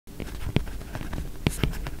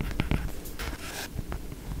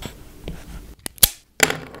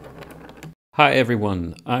Hi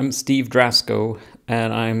everyone, I'm Steve Drasko,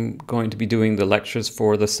 and I'm going to be doing the lectures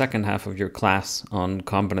for the second half of your class on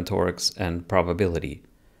combinatorics and probability.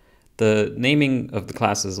 The naming of the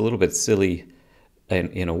class is a little bit silly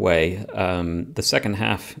in a way. The second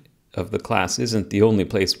half of the class isn't the only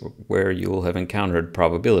place where you'll have encountered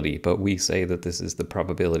probability, but we say that this is the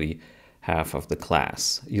probability half of the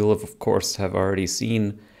class. You'll of course have already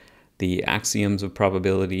seen the axioms of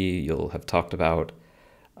probability. You'll have talked about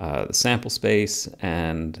the sample space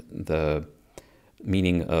and the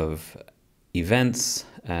meaning of events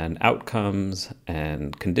and outcomes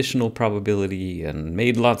and conditional probability, and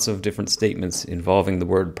made lots of different statements involving the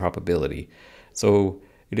word probability. So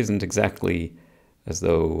it isn't exactly as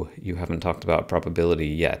though you haven't talked about probability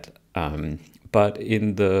yet. But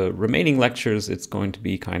in the remaining lectures, it's going to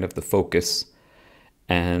be kind of the focus,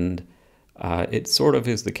 and it sort of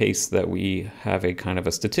is the case that we have a kind of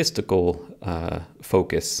a statistical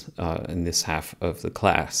focus in this half of the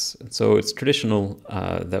class. So it's traditional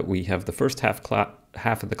that we have the first half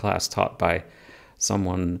of the class taught by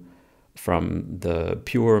someone from the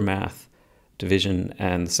pure math division,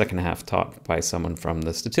 and the second half taught by someone from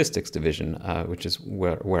the statistics division, which is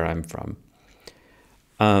where I'm from.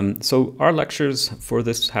 So our lectures for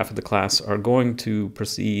this half of the class are going to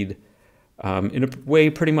proceed in a way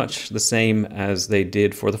pretty much the same as they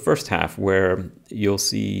did for the first half, where you'll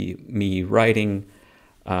see me writing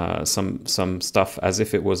some stuff as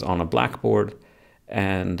if it was on a blackboard,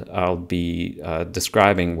 and I'll be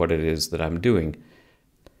describing what it is that I'm doing.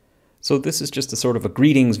 So this is just a sort of a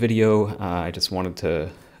greetings video. I just wanted to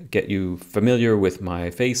get you familiar with my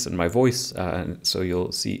face and my voice, so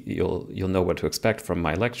you'll know what to expect from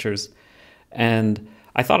my lectures. And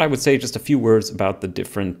I thought I would say just a few words about the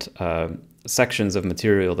different sections of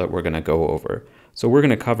material that we're going to go over. So we're going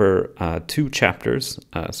to cover two chapters.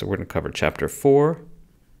 So we're going to cover chapter 4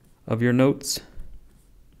 of your notes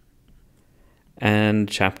and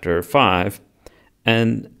chapter 5.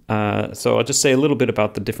 And so I'll just say a little bit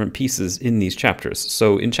about the different pieces in these chapters.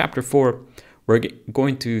 So in chapter 4, we're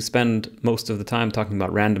going to spend most of the time talking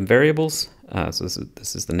about random variables. So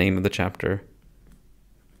this is the name of the chapter.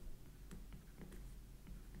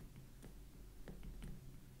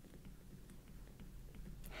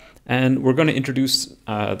 And we're going to introduce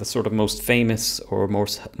the sort of most famous or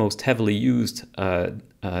most heavily used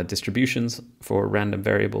distributions for random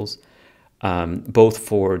variables, both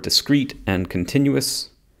for discrete and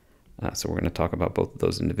continuous. So we're going to talk about both of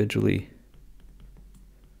those individually.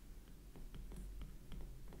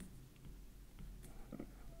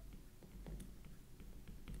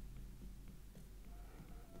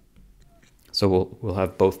 So we'll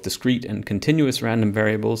have both discrete and continuous random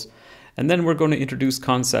variables. And then we're going to introduce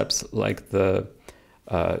concepts like the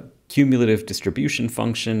cumulative distribution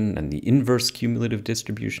function and the inverse cumulative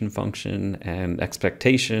distribution function and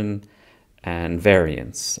expectation and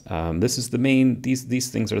variance. This is the main; these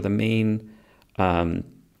things are the main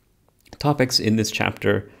topics in this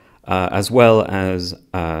chapter, as well as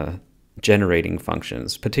generating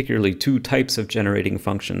functions, particularly two types of generating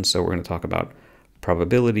functions. So we're going to talk about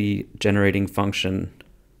probability generating function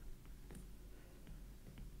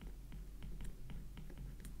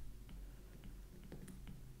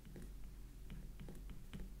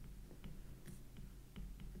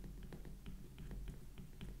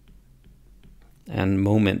and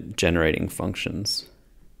moment generating functions.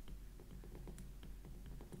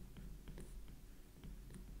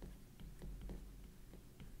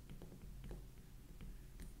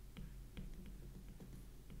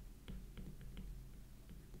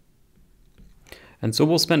 And so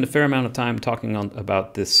we'll spend a fair amount of time talking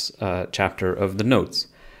about this chapter of the notes.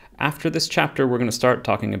 After this chapter, we're going to start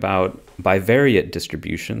talking about bivariate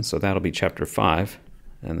distributions. So that'll be chapter 5,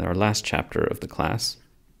 and our last chapter of the class.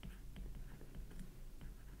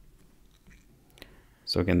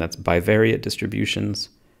 So again, that's bivariate distributions.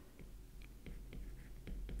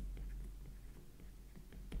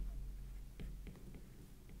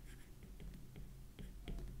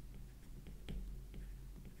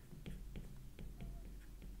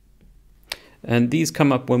 And these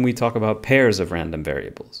come up when we talk about pairs of random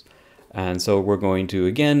variables. And so we're going to,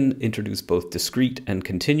 again, introduce both discrete and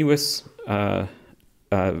continuous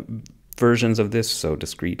versions of this, so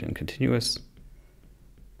discrete and continuous.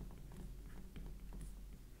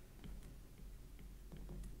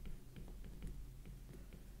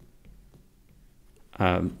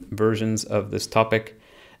 Versions of this topic.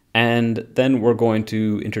 And then we're going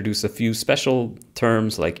to introduce a few special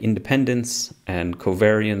terms like independence and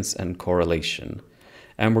covariance and correlation.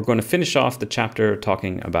 And we're going to finish off the chapter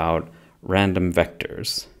talking about random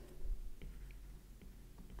vectors.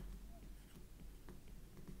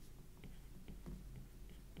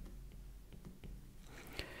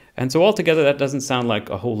 And so altogether, that doesn't sound like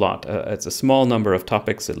a whole lot. It's a small number of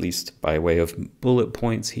topics, at least by way of bullet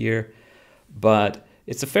points here, but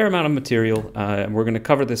it's a fair amount of material, and we're going to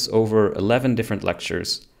cover this over 11 different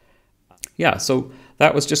lectures. Yeah, so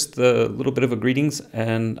that was just a little bit of a greetings,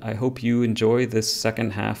 and I hope you enjoy this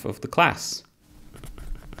second half of the class.